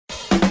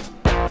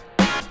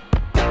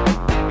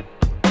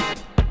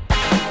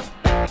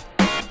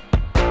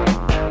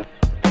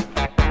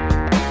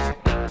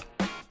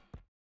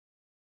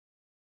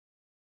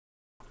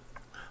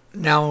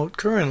Now,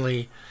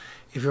 currently,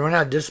 if you run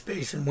out of disk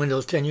space in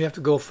Windows 10, you have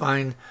to go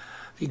find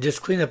the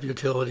disk cleanup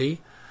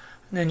utility,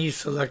 and then you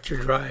select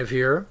your drive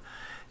here,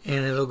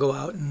 and it'll go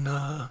out and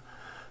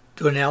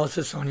do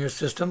analysis on your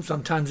system.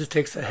 Sometimes it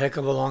takes a heck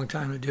of a long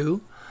time to do,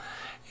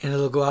 and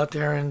it'll go out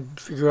there and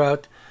figure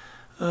out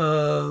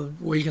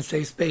where you can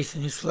save space,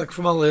 and you select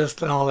from a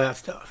list and all that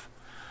stuff.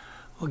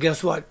 Well,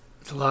 guess what?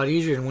 It's a lot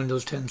easier in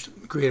Windows 10's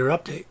Creator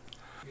Update.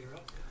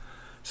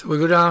 So we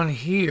go down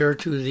here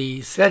to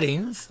the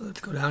settings.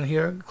 Let's go down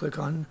here and click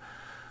on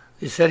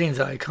the settings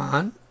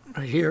icon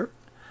right here.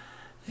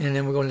 And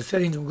then we go into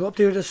settings and we'll go up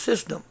there to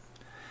system.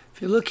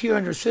 If you look here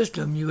under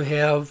system, you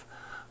have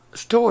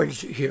storage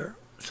here.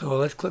 So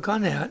let's click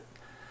on that.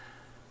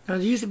 Now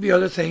there used to be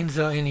other things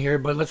in here,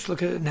 but let's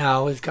look at it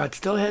now.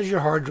 Still has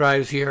your hard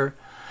drives here,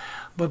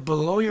 but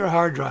below your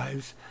hard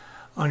drives,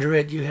 under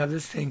it, you have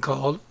this thing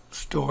called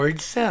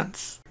Storage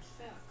Sense.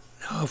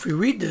 Now, if we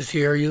read this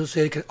here, you'll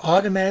say it can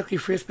automatically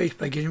free up space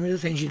by getting rid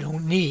of things you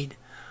don't need,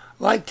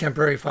 like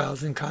temporary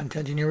files and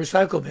content in your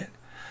recycle bin.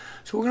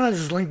 So we're going to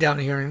just link down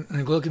here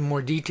and look in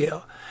more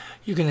detail.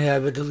 You can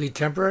have it delete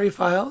temporary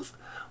files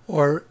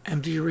or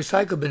empty your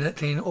recycle bin at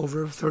thing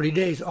over 30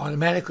 days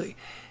automatically.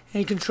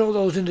 And you control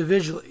those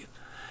individually.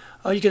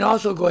 You can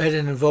also go ahead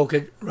and invoke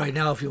it right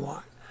now if you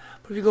want.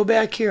 But if you go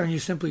back here and you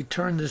simply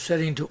turn the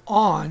setting to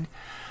on,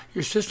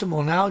 your system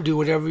will now do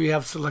whatever you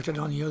have selected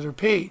on the other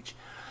page.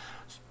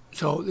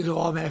 So it'll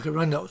automatically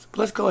run those. But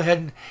let's go ahead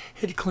and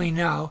hit clean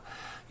now.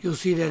 You'll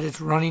see that it's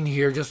running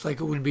here just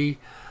like it would be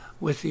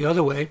with the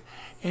other way.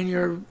 And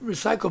your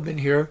recycle bin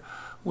here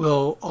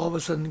will all of a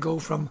sudden go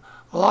from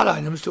a lot of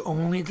items to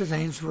only the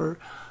things for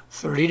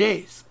 30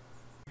 days.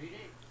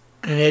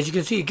 And as you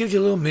can see, it gives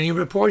you a little mini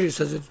report. It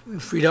says it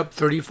freed up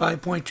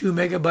 35.2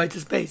 megabytes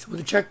of space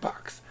with a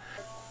checkbox.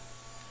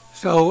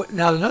 So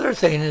now another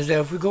thing is that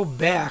if we go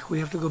back, we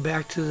have to go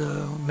back to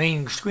the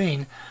main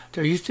screen.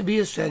 There used to be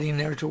a setting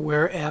there to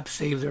where apps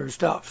save their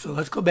stuff. So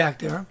let's go back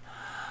there.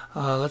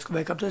 Let's go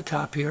back up to the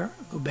top here.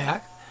 Go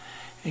back.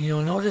 And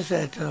you'll notice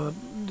that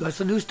that's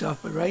the new stuff.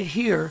 But right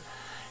here,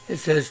 it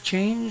says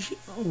change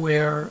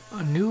where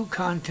a new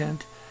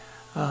content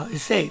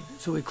is saved.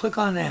 So we click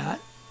on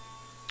that.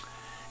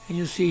 And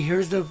you'll see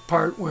here's the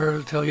part where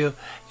it'll tell you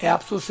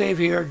apps will save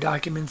here,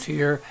 documents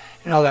here,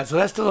 and all that. So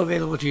that's still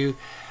available to you.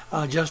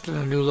 Just in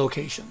a new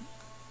location.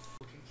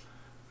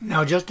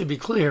 Now, just to be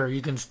clear,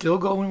 you can still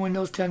go in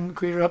Windows 10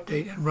 Creator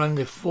Update and run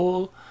the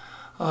full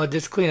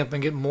disk cleanup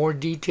and get more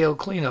detailed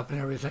cleanup and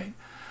everything.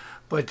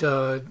 But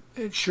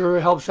it sure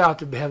helps out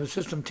to have a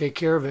system take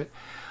care of it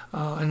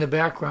in the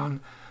background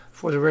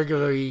for the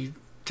regularly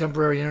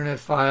temporary internet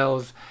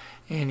files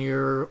and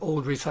your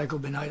old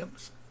recycle bin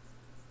items.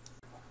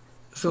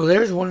 So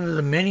there's one of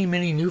the many,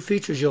 many new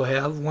features you'll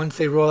have once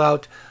they roll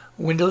out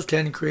Windows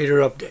 10 Creator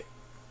Update.